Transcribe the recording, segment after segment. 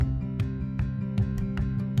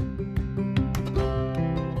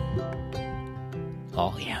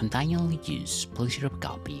Hi, I'm Daniel. Just please grab a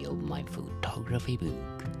copy of my photography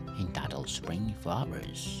book entitled Spring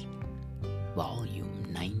Flowers, Volume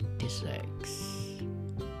 96.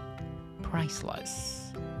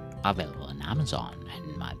 Priceless. Available on Amazon,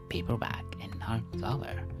 and my paperback and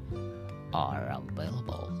hardcover are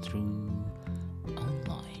available through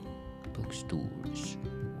online bookstores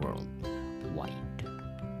worldwide.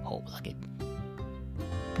 Hope you like it.